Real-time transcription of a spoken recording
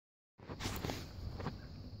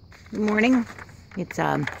Good morning. It's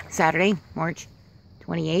Saturday, March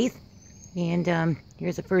 28th, and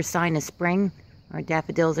here's the first sign of spring. Our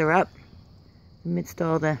daffodils are up amidst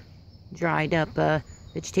all the dried up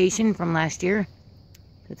vegetation from last year.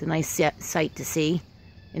 It's a nice sight to see.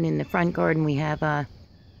 And in the front garden we have a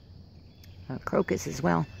crocus as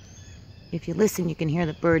well. If you listen, you can hear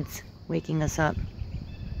the birds waking us up.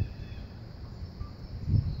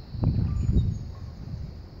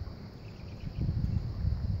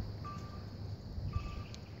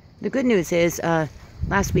 The good news is,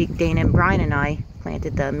 last week Dana and Brian and I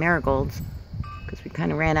planted the marigolds because we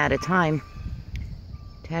kind of ran out of time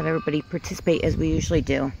to have everybody participate as we usually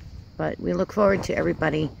do. But we look forward to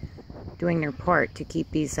everybody doing their part to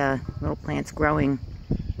keep these little plants growing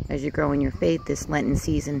as you grow in your faith this Lenten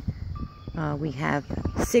season. We have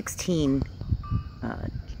 16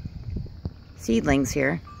 seedlings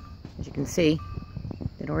here, as you can see,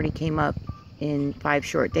 that already came up in 5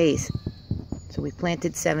 short days. So we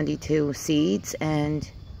planted 72 seeds, and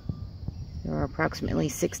there are approximately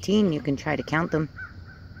 16. You can try to count them.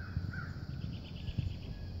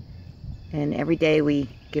 And every day we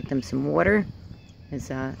give them some water, as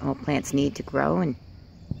all plants need to grow, and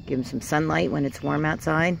give them some sunlight when it's warm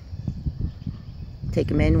outside. Take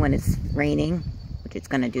them in when it's raining, which it's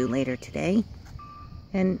going to do later today.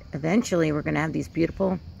 And eventually we're going to have these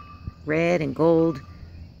beautiful red and gold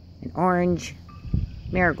and orange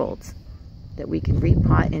marigolds that we can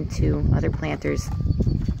repot into other planters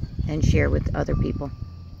and share with other people.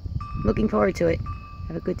 Looking forward to it.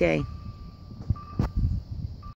 Have a good day.